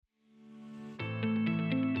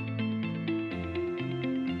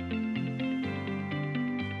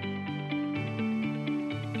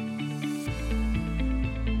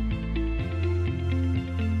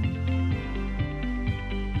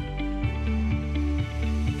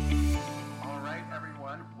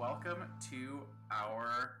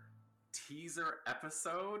our teaser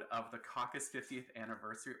episode of the CACUSS 50th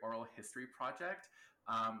Anniversary Oral History Project.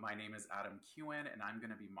 My name is Adam Kewen, and I'm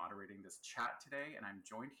going to be moderating this chat today. And I'm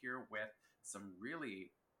joined here with some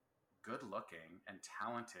really good-looking and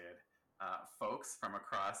talented folks from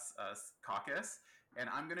across CACUSS. And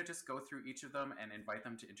I'm going to just go through each of them and invite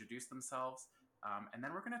them to introduce themselves. And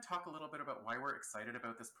then we're going to talk a little bit about why we're excited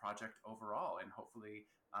about this project overall. And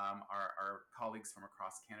hopefully our colleagues from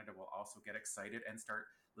across Canada will also get excited and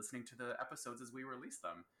start listening to the episodes as we release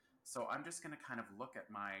them. So I'm just going to kind of look at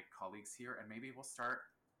my colleagues here, and maybe we'll start.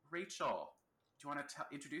 Rachel, do you want to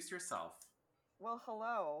introduce yourself? Well,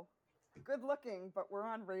 hello. Good looking, but we're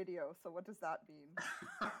on radio, so what does that mean?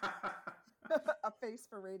 A face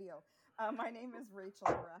for radio. My name is Rachel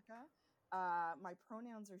Baraka. My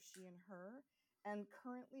pronouns are she and her, and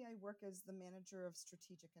currently I work as the manager of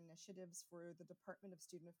strategic initiatives for the Department of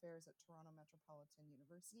Student Affairs at Toronto Metropolitan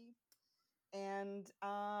University. And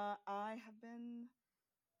I have been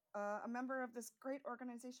a member of this great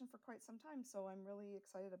organization for quite some time, so I'm really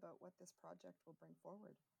excited about what this project will bring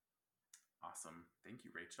forward. Awesome. Thank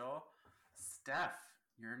you, Rachel. Steph,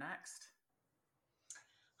 you're next.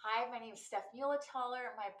 Hi, my name is Steph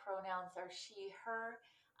Muehletaler. My pronouns are she, her.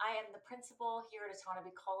 I am the principal here at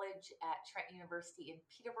Otonabee College at Trent University in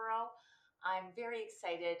Peterborough. I'm very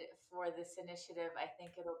excited for this initiative. I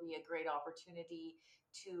think it'll be a great opportunity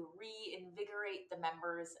to reinvigorate the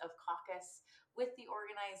members of CACUSS with the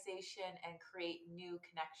organization and create new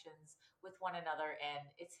connections with one another and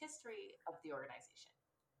its history of the organization.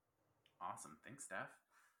 Awesome. Thanks, Steph.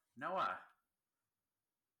 Noah.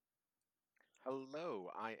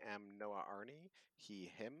 Hello, I am Noah Arney,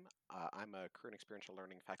 he, him. I'm a current experiential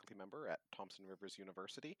learning faculty member at Thompson Rivers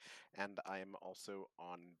University, and I am also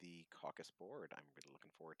on the CACUSS board. I'm really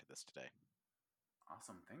looking forward to this today.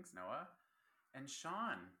 Awesome. Thanks, Noah. And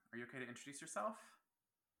Sean, are you okay to introduce yourself?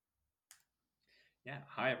 Yeah.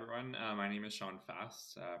 Hi, everyone. My name is Sean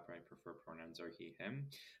Fast. My preferred pronouns are he, him.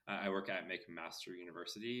 I work at McMaster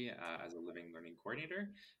University as a living learning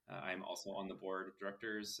coordinator. I'm also on the board of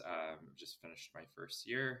directors. Just finished my first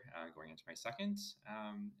year, going into my second.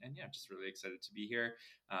 And yeah, just really excited to be here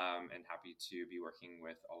and happy to be working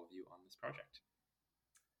with all of you on this project.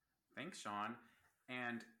 Thanks, Sean.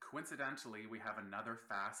 And coincidentally, we have another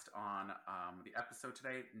Fast on the episode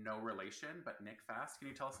today. No relation, but Nick Fast. Can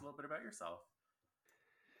you tell us a little bit about yourself?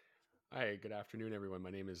 Hi, good afternoon, everyone.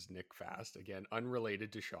 My name is Nick Fast. Again,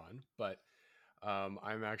 unrelated to Sean, but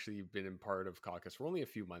I'm actually been in part of CACUSS for only a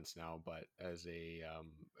few months now, but as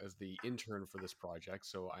the intern for this project.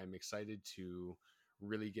 So I'm excited to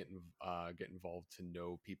really get involved to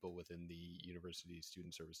know people within the university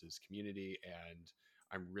student services community, and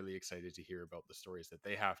I'm really excited to hear about the stories that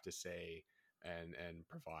they have to say and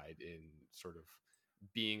provide in sort of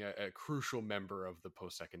being a crucial member of the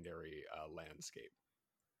post-secondary landscape.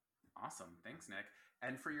 Awesome. Thanks, Nick.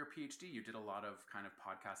 And for your PhD, you did a lot of kind of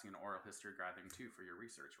podcasting and oral history gathering too for your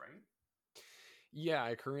research, right? Yeah,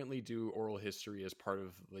 I currently do oral history as part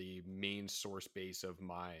of the main source base of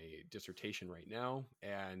my dissertation right now.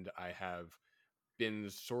 And I have been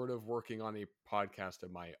sort of working on a podcast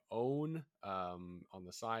of my own on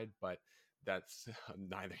the side, but that's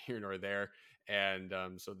neither here nor there. And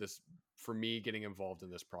so this, for me, getting involved in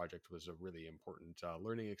this project was a really important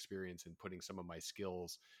learning experience and putting some of my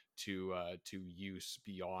skills to use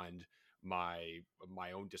beyond my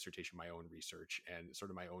own dissertation, my own research, and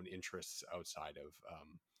sort of my own interests outside of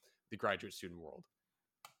the graduate student world.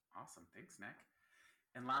 Awesome. Thanks, Nick.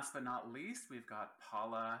 And last but not least, we've got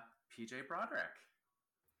Paula PJ Broderick.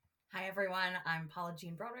 Hi, everyone. I'm Paula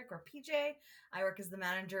Jean Broderick, or PJ. I work as the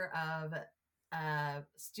manager of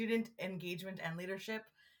student engagement and leadership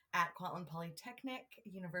at Kwantlen Polytechnic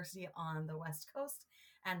University on the West Coast.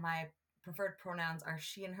 And my preferred pronouns are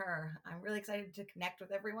she and her. I'm really excited to connect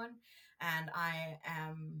with everyone. And I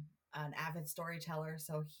am an avid storyteller,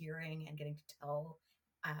 so hearing and getting to tell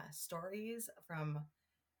stories from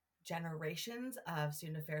generations of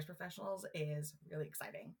student affairs professionals is really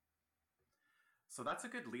exciting. So that's a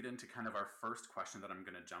good lead into kind of our first question that I'm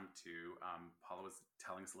going to jump to. Paula was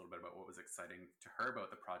telling us a little bit about what was exciting to her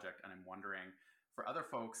about the project, and I'm wondering, for other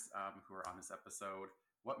folks who are on this episode,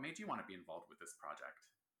 what made you want to be involved with this project?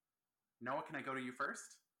 Noah, can I go to you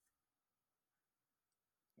first?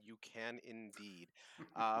 You can indeed.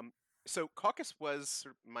 So CACUSS was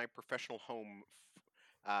my professional home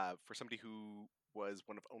for somebody who was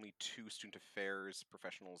one of only 2 student affairs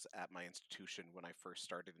professionals at my institution when I first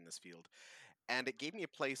started in this field. And it gave me a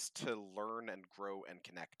place to learn and grow and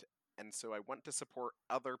connect. And so I want to support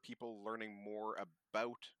other people learning more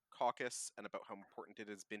about CACUSS and about how important it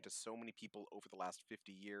has been to so many people over the last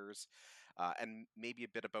 50 years, and maybe a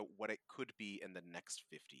bit about what it could be in the next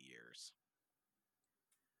 50 years.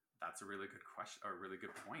 That's a really good question, or a really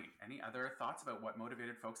good point. Any other thoughts about what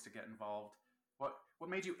motivated folks to get involved? What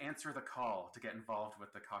made you answer the call to get involved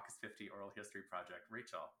with the CACUSS50 Oral History Project?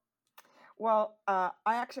 Rachel? Well, I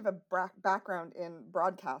actually have a background in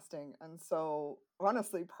broadcasting, and so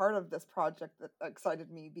honestly, part of this project that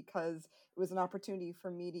excited me because it was an opportunity for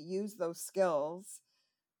me to use those skills,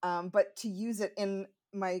 but to use it in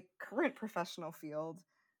my current professional field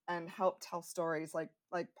and help tell stories. Like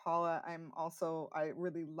Paula, I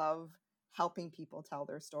really love helping people tell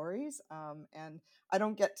their stories, and I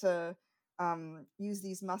don't get to use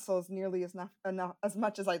these muscles nearly enough as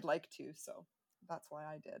much as I'd like to. So that's why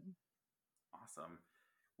I did. Awesome.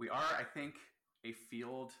 We are, I think, a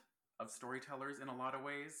field of storytellers in a lot of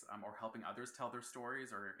ways, or helping others tell their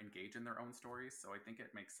stories or engage in their own stories. So I think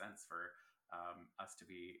it makes sense for us to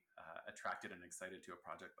be attracted and excited to a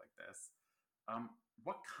project like this.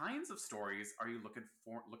 What kinds of stories are you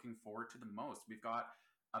looking forward to the most? We've got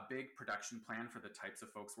a big production plan for the types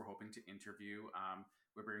of folks we're hoping to interview.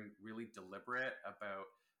 We're being really deliberate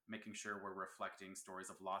about making sure we're reflecting stories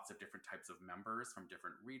of lots of different types of members from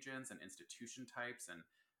different regions and institution types and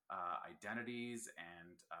identities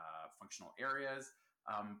and functional areas.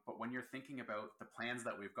 But when you're thinking about the plans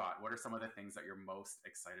that we've got, what are some of the things that you're most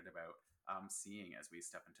excited about seeing as we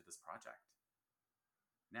step into this project?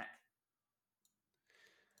 Nick?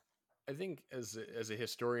 I think as a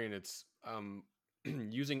historian, it's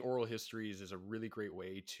using oral histories is a really great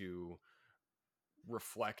way to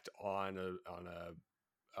reflect on a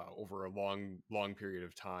over a long period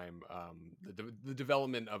of time, the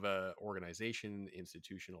development of a organization,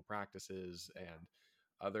 institutional practices, and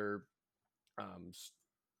other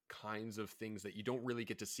kinds of things that you don't really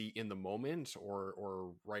get to see in the moment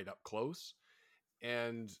or right up close.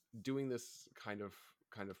 And doing this kind of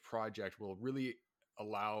project will really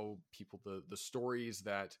allow people the stories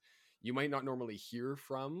that you might not normally hear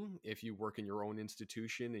from if you work in your own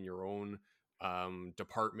institution, in your own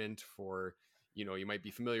department. For, you might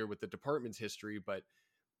be familiar with the department's history, but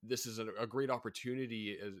this is a great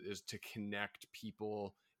opportunity is to connect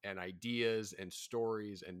people and ideas and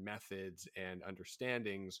stories and methods and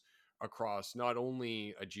understandings across not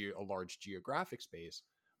only a large geographic space,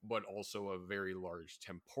 but also a very large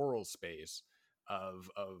temporal space of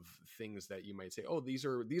things that you might say, oh, these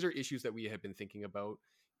are issues that we have been thinking about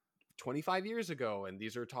 25 years ago, and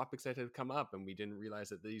these are topics that have come up, and we didn't realize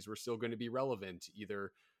that these were still going to be relevant,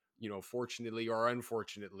 either fortunately or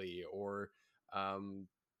unfortunately, or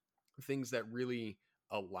things that really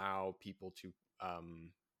allow people to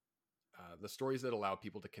the stories that allow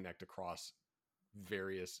people to connect across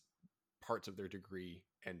various parts of their degree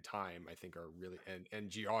and time, I think are really, and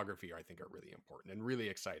geography, I think are really important and really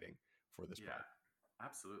exciting for this project.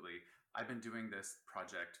 Absolutely. I've been doing this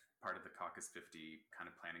project, part of the CACUSS50 kind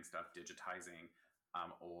of planning stuff, digitizing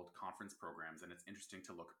old conference programs. And it's interesting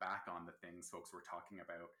to look back on the things folks were talking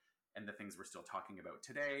about and the things we're still talking about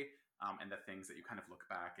today, and the things that you kind of look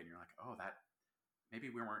back and you're like, oh, that maybe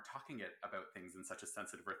we weren't talking about things in such a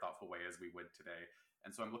sensitive or thoughtful way as we would today. And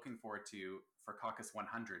so I'm looking forward to, for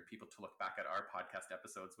CACUSS100, people to look back at our podcast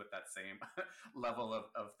episodes with that same level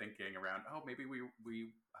of thinking around, oh, maybe we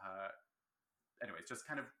anyways, just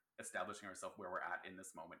kind of establishing ourselves where we're at in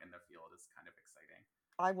this moment in the field is kind of exciting.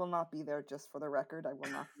 I will not be there, just for the record. I will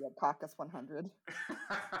not be at CACUSS100.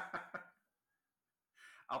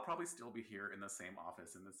 I'll probably still be here in the same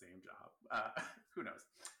office, in the same job. Who knows?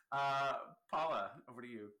 Paula, over to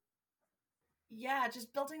you. Yeah,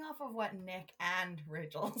 just building off of what Nick and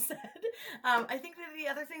Rachel said. I think that the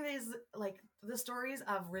other thing is like the stories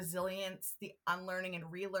of resilience, the unlearning and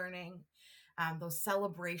relearning, those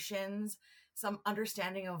celebrations, some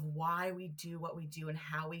understanding of why we do what we do and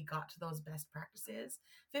how we got to those best practices.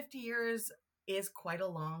 50 years is quite a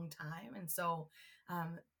long time. And so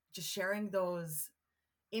just sharing those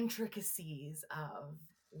intricacies of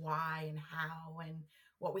why and how and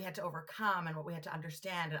what we had to overcome and what we had to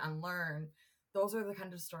understand and unlearn, those are the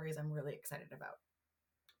kind of stories I'm really excited about.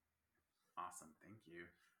 Awesome. Thank you.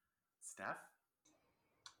 Steph?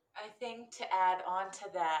 I think to add on to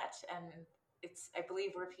that, and it's, I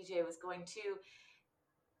believe, where PJ was going to,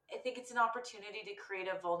 I think it's an opportunity to create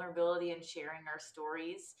a vulnerability in sharing our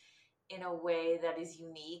stories in a way that is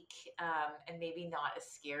unique, and maybe not as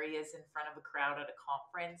scary as in front of a crowd at a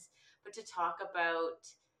conference, but to talk about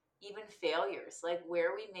even failures, like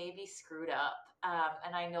where we may be screwed up.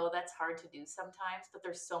 And I know that's hard to do sometimes, but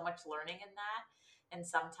there's so much learning in that. And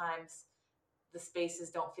sometimes the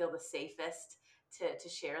spaces don't feel the safest. to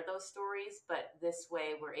share those stories, but this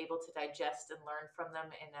way we're able to digest and learn from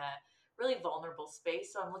them in a really vulnerable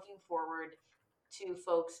space. So I'm looking forward to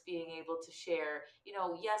folks being able to share,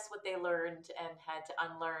 yes, what they learned and had to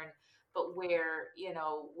unlearn, but where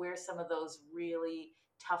some of those really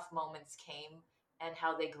tough moments came and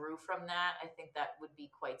how they grew from that. I think that would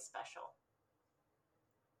be quite special.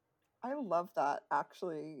 I love that,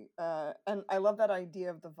 actually. And I love that idea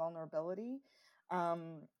of the vulnerability.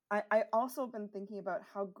 I also been thinking about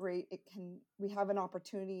how great we have an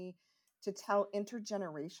opportunity to tell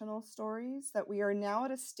intergenerational stories, that we are now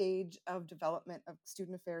at a stage of development of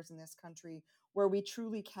student affairs in this country where we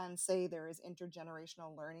truly can say there is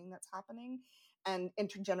intergenerational learning that's happening and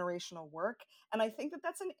intergenerational work. And I think that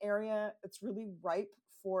that's an area that's really ripe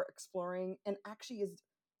for exploring, and actually is,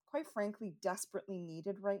 quite frankly, desperately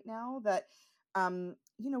needed right now. That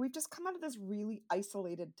we've just come out of this really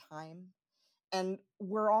isolated time, and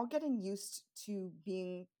we're all getting used to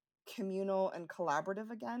being communal and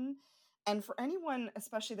collaborative again. And for anyone,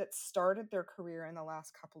 especially that started their career in the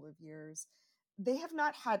last couple of years, they have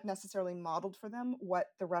not had necessarily modeled for them what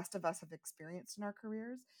the rest of us have experienced in our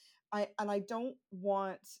careers. I don't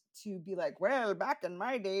want to be like, well, back in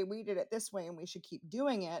my day, we did it this way and we should keep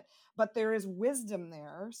doing it. But there is wisdom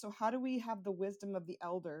there. So how do we have the wisdom of the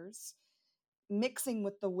elders mixing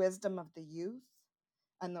with the wisdom of the youth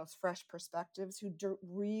and those fresh perspectives who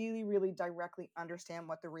really, really directly understand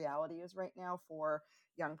what the reality is right now for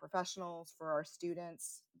young professionals, for our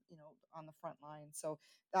students, on the front line. So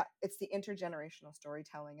that it's the intergenerational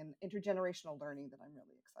storytelling and intergenerational learning that I'm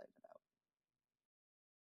really excited about.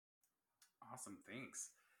 Awesome, thanks.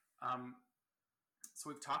 So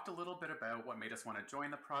we've talked a little bit about what made us want to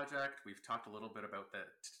join the project. We've talked a little bit about the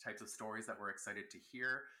types of stories that we're excited to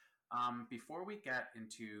hear. Before we get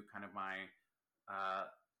into kind of my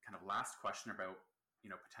kind of last question about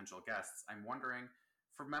potential guests, I'm wondering,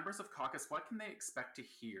 for members of CACUSS, what can they expect to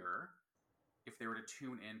hear if they were to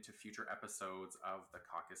tune into future episodes of the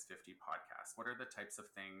CACUSS50 podcast? What are the types of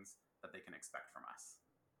things that they can expect from us?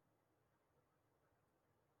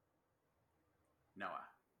 Noah.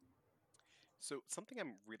 So something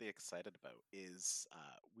I'm really excited about is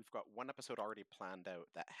we've got one episode already planned out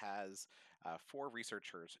that has 4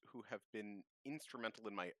 researchers who have been instrumental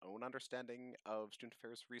in my own understanding of student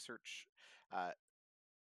affairs research.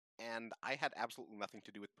 And I had absolutely nothing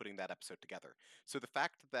to do with putting that episode together. So the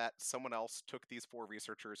fact that someone else took these 4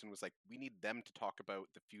 researchers and was like, we need them to talk about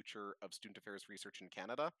the future of student affairs research in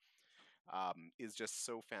Canada is just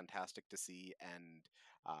so fantastic to see. And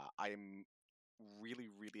I'm really,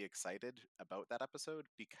 really excited about that episode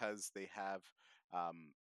because they have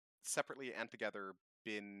separately and together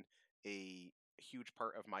been a huge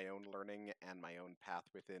part of my own learning and my own path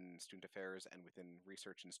within student affairs and within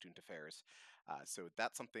research in student affairs. So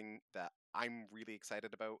that's something that I'm really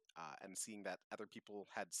excited about, and seeing that other people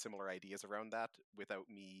had similar ideas around that without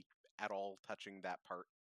me at all touching that part,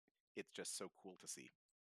 it's just so cool to see.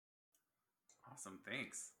 Awesome,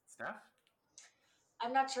 thanks. Steph?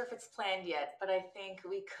 I'm not sure if it's planned yet, but I think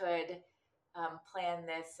we could plan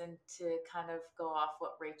this, and to kind of go off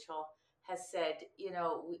what Rachel has said.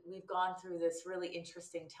 We've gone through this really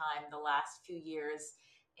interesting time the last few years,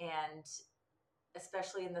 and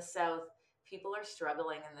especially in the South, people are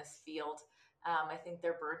struggling in this field. I think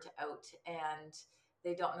they're burnt out and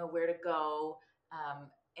they don't know where to go.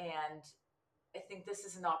 And I think this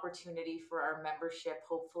is an opportunity for our membership,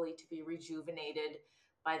 hopefully, to be rejuvenated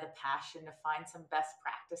by the passion to find some best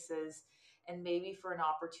practices, and maybe for an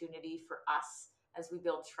opportunity for us, as we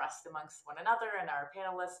build trust amongst one another and our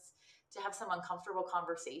panelists, to have some uncomfortable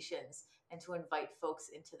conversations and to invite folks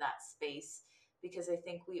into that space. Because I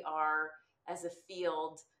think we are, as a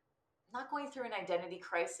field, not going through an identity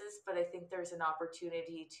crisis, but I think there's an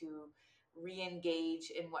opportunity to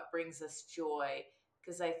re-engage in what brings us joy.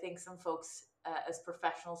 Because I think some folks as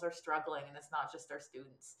professionals are struggling, and it's not just our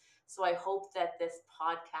students. So I hope that this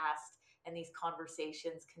podcast and these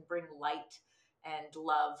conversations can bring light and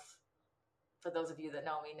love. For those of you that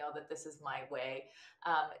know me, know that this is my way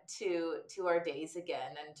to our days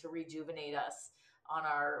again, and to rejuvenate us on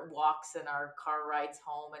our walks and our car rides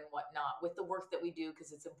home and whatnot with the work that we do,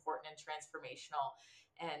 because it's important and transformational.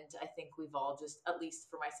 And I think we've all just, at least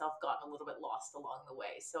for myself, gotten a little bit lost along the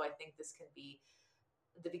way. So I think this can be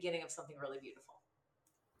the beginning of something really beautiful.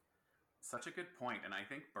 Such a good point. And I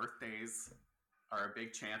think birthdays are a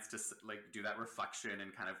big chance to do that reflection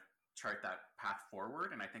and kind of chart that path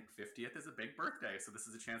forward. And I think 50th is a big birthday. So this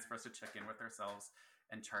is a chance for us to check in with ourselves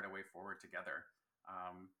and chart a way forward together.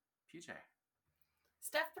 PJ.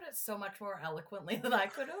 Steph put it so much more eloquently than I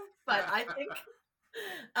could have, but I think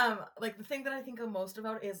Like the thing that I think most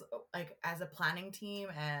about is like as a planning team,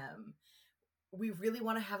 we really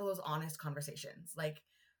want to have those honest conversations, like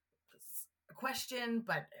a question,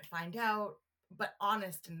 but find out, but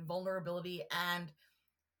honest and vulnerability, and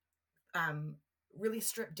really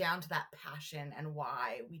stripped down to that passion and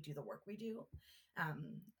why we do the work we do.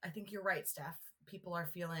 I think you're right, Steph. People are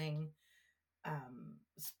feeling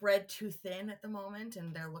spread too thin at the moment,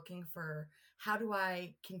 and they're looking for, how do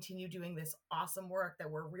I continue doing this awesome work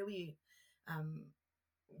that we're really,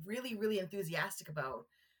 really enthusiastic about?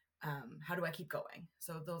 How do I keep going?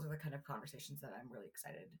 So those are the kind of conversations that I'm really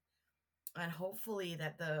excited, and hopefully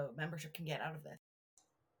that the membership can get out of this.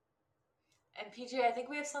 And PJ, I think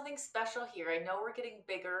we have something special here. I know we're getting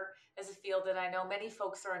bigger as a field, and I know many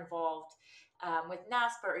folks are involved with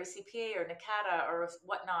NASPA or ACPA or NACADA or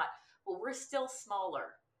whatnot, but we're still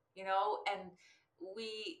smaller, and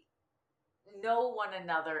we know one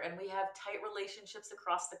another and we have tight relationships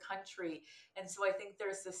across the country. And so I think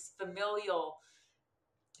there's this familial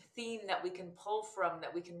theme that we can pull from,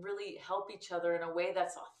 that we can really help each other in a way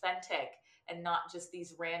that's authentic and not just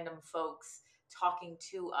these random folks talking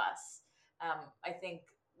to us. I think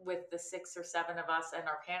with the 6 or 7 of us and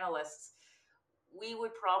our panelists, we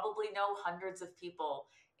would probably know hundreds of people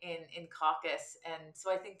in CACUSS. And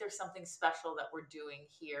so I think there's something special that we're doing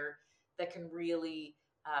here that can really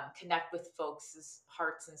connect with folks'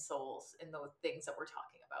 hearts and souls in the things that we're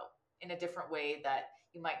talking about in a different way that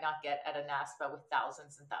you might not get at a NASPA with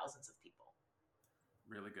thousands and thousands of people.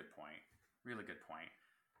 Really good point. Really good point.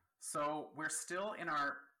 So we're still in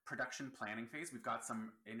our production planning phase. We've got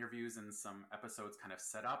some interviews and some episodes kind of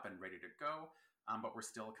set up and ready to go, but we're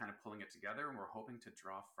still kind of pulling it together, and we're hoping to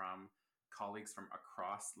draw from colleagues from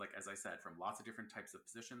across, like as I said, from lots of different types of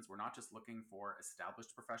positions. We're not just looking for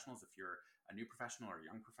established professionals. If you're a new professional or a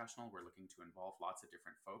young professional, we're looking to involve lots of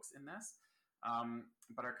different folks in this.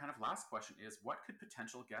 But our kind of last question is, what could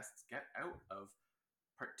potential guests get out of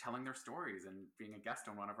telling their stories and being a guest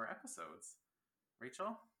on one of our episodes?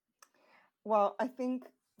 Rachel? Well, I think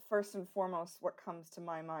first and foremost, what comes to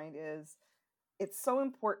my mind is it's so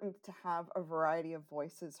important to have a variety of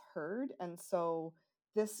voices heard. And so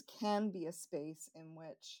this can be a space in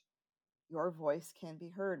which your voice can be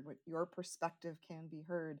heard, your perspective can be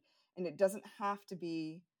heard. And it doesn't have to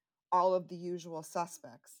be all of the usual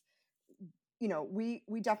suspects.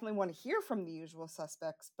 We definitely want to hear from the usual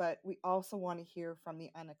suspects, but we also want to hear from the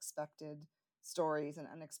unexpected stories and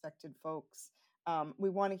unexpected folks. We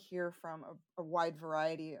want to hear from a wide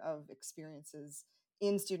variety of experiences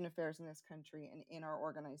in student affairs in this country and in our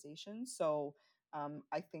organization. So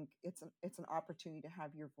I think it's an opportunity to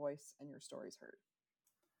have your voice and your stories heard.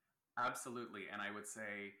 Absolutely. And I would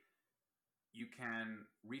say you can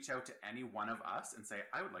reach out to any one of us and say,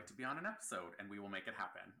 I would like to be on an episode, and we will make it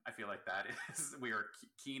happen. I feel like that is, we are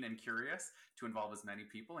keen and curious to involve as many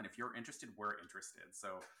people. And if you're interested, we're interested.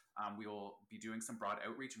 So we will be doing some broad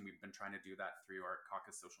outreach, and we've been trying to do that through our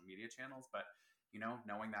CACUSS social media channels. But,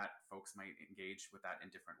 knowing that folks might engage with that in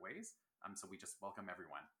different ways. So we just welcome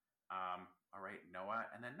everyone. All right, Noah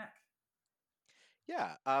and then Nick.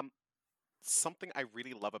 Yeah. Something I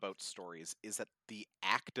really love about stories is that the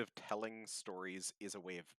act of telling stories is a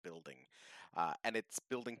way of building. And it's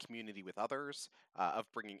building community with others, of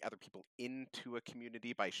bringing other people into a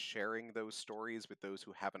community by sharing those stories with those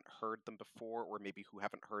who haven't heard them before, or maybe who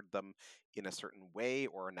haven't heard them in a certain way,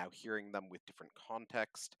 or are now hearing them with different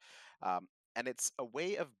context. And it's a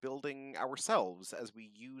way of building ourselves as we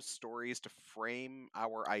use stories to frame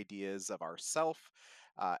our ideas of ourself,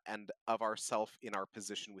 and of ourself in our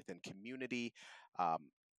position within community. Um,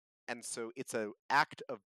 and so it's an act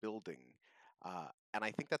of building. And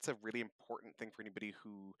I think that's a really important thing for anybody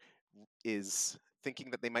who is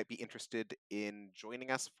thinking that they might be interested in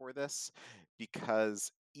joining us for this,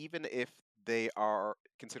 because even if they are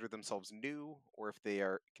consider themselves new, or if they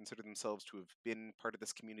are consider themselves to have been part of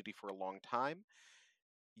this community for a long time,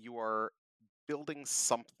 you are building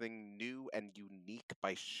something new and unique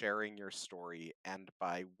by sharing your story and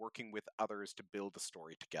by working with others to build a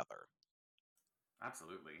story together.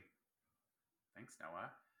 Absolutely. Thanks, Noah.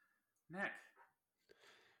 Nick.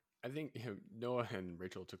 I think Noah and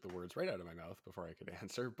Rachel took the words right out of my mouth before I could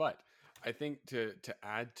answer. But I think to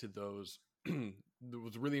add to those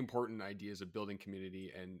those really important ideas of building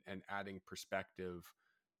community and adding perspective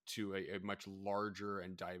to a much larger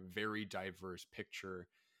and very diverse picture.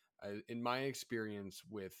 In my experience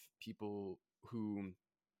with people who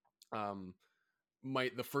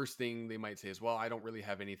the first thing they might say is, well, I don't really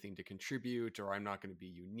have anything to contribute, or I'm not going to be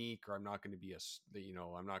unique, or I'm not going to be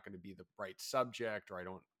I'm not going to be the right subject, or I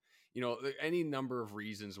don't, any number of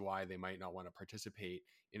reasons why they might not want to participate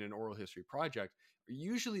in an oral history project are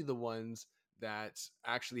usually the ones that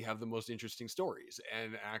actually have the most interesting stories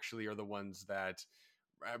and actually are the ones that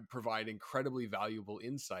provide incredibly valuable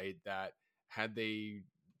insight that, had they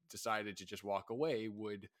decided to just walk away,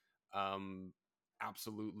 would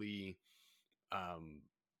absolutely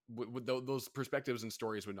those perspectives and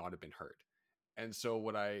stories would not have been heard. And so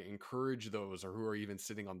what I encourage those, or who are even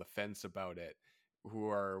sitting on the fence about it, who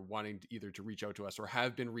are wanting to either to reach out to us or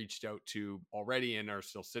have been reached out to already and are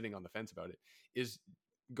still sitting on the fence about it, is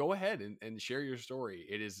go ahead and share your story.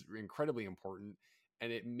 It is incredibly important,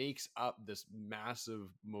 and it makes up this massive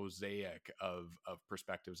mosaic of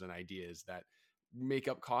perspectives and ideas that make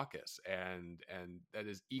up CACUSS, and that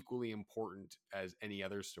is equally important as any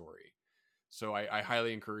other story. So I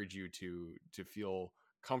highly encourage you to feel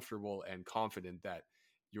comfortable and confident that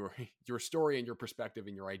your story and your perspective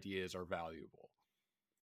and your ideas are valuable.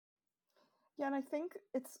 Yeah, and I think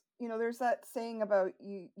it's, there's that saying about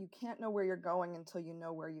you can't know where you're going until you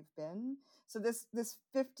know where you've been. So this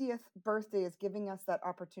 50th birthday is giving us that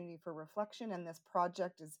opportunity for reflection, and this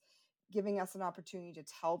project is giving us an opportunity to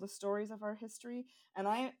tell the stories of our history. And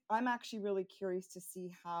I'm actually really curious to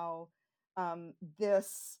see how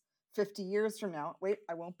this 50 years from now, wait,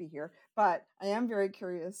 I won't be here, but I am very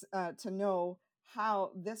curious to know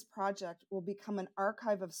how this project will become an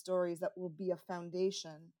archive of stories that will be a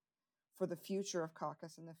foundation for the future of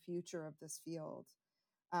CACUSS and the future of this field.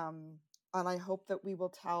 And I hope that we will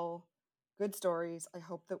tell good stories. I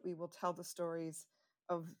hope that we will tell the stories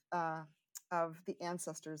of the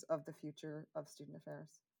ancestors of the future of student affairs.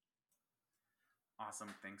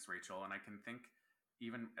 Awesome. Thanks, Rachel. And I can think,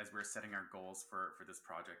 even as we're setting our goals for this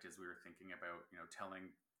project, as we were thinking about,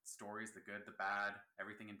 telling stories, the good, the bad,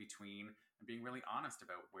 everything in between, and being really honest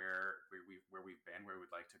about where we've been, where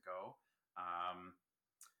we'd like to go.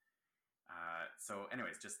 So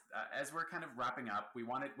anyways, just as we're kind of wrapping up,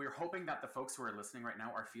 we're hoping that the folks who are listening right now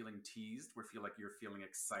are feeling teased. We feel like you're feeling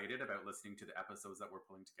excited about listening to the episodes that we're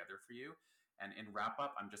pulling together for you. And in wrap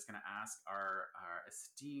up, I'm just going to ask our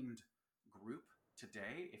esteemed group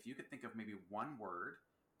today, if you could think of maybe one word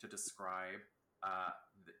to describe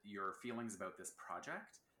your feelings about this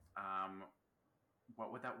project,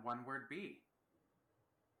 what would that one word be?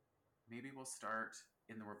 Maybe we'll start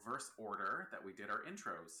in the reverse order that we did our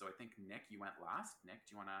intros. So I think, Nick, you went last. Nick,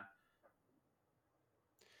 do you want to?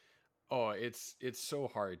 Oh, it's so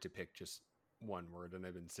hard to pick just one word, and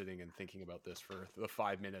I've been sitting and thinking about this for the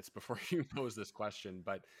 5 minutes before you pose this question.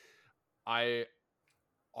 But I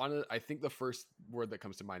think the first word that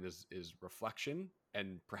comes to mind is reflection,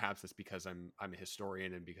 and perhaps it's because I'm a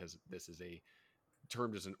historian and because this is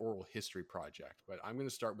termed as an oral history project. But I'm going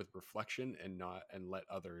to start with reflection and let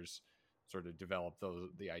others sort of develop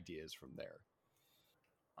the ideas from there.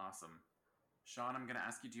 Awesome. Sean, I'm going to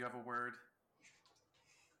ask you, do you have a word?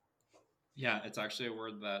 Yeah, it's actually a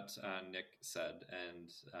word that Nick said, and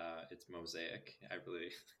it's mosaic. I really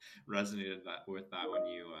resonated with that when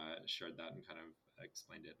you shared that and kind of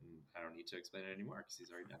explained it, and I don't need to explain it anymore because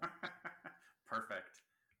he's already done it. Perfect.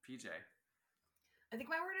 PJ? I think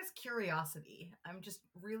my word is curiosity. I'm just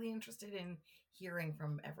really interested in hearing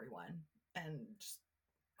from everyone and just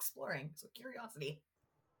exploring. So curiosity.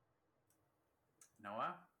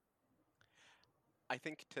 Noah? I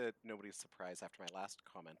think, to nobody's surprise after my last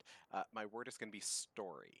comment, my word is going to be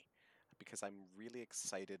story, because I'm really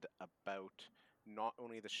excited about not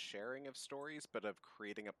only the sharing of stories, but of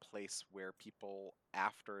creating a place where people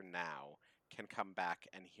after now can come back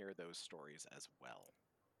and hear those stories as well.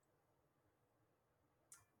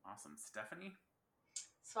 Awesome. Stephanie?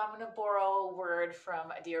 So I'm going to borrow a word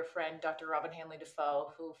from a dear friend, Dr. Robin Hanley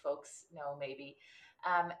Defoe, who folks know maybe.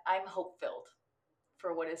 I'm hope-filled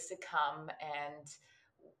for what is to come and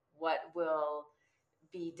what will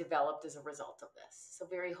be developed as a result of this. So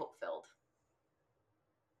very hope-filled.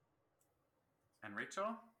 And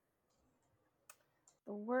Rachel?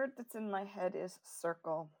 The word that's in my head is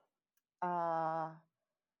circle.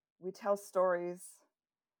 We tell stories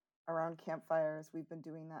around campfires. We've been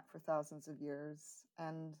doing that for thousands of years,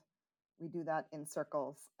 and we do that in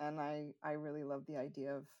circles. And I really love the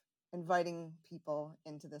idea of inviting people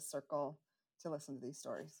into this circle to listen to these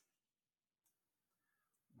stories.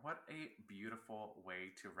 What a beautiful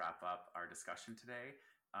way to wrap up our discussion today.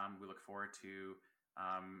 We look forward to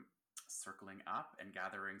circling up and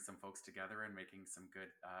gathering some folks together and making some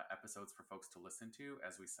good episodes for folks to listen to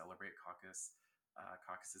as we celebrate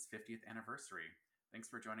CACUSS's 50th anniversary. Thanks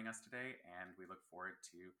for joining us today, and we look forward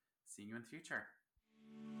to seeing you in the future.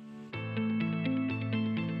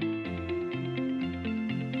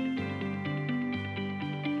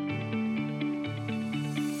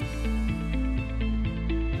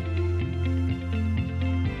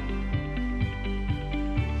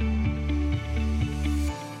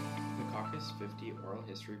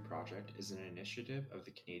 initiative of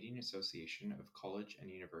the Canadian Association of College and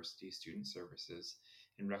University Student Services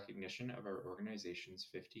in recognition of our organization's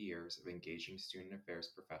 50 years of engaging student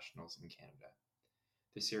affairs professionals in Canada.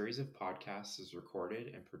 The series of podcasts is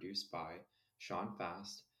recorded and produced by Sean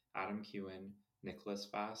Fast, Adam Kewen, Nicholas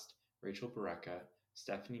Fast, Rachel Barreca,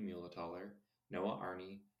 Stephanie Muhletaler, Noah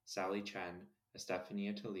Arney, Sally Chen,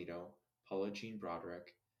 Estefania Toledo, Paula Jean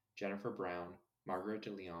Broderick, Jennifer Brown, Margaret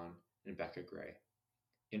DeLeon, and Becca Gray.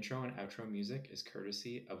 Intro and outro music is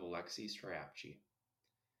courtesy of Alexei Stryapchi.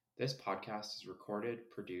 This podcast is recorded,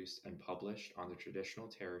 produced, and published on the traditional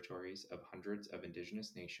territories of hundreds of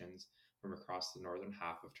Indigenous nations from across the northern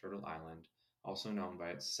half of Turtle Island, also known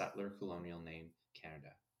by its settler colonial name,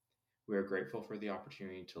 Canada. We are grateful for the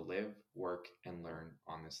opportunity to live, work, and learn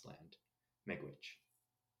on this land. Miigwech.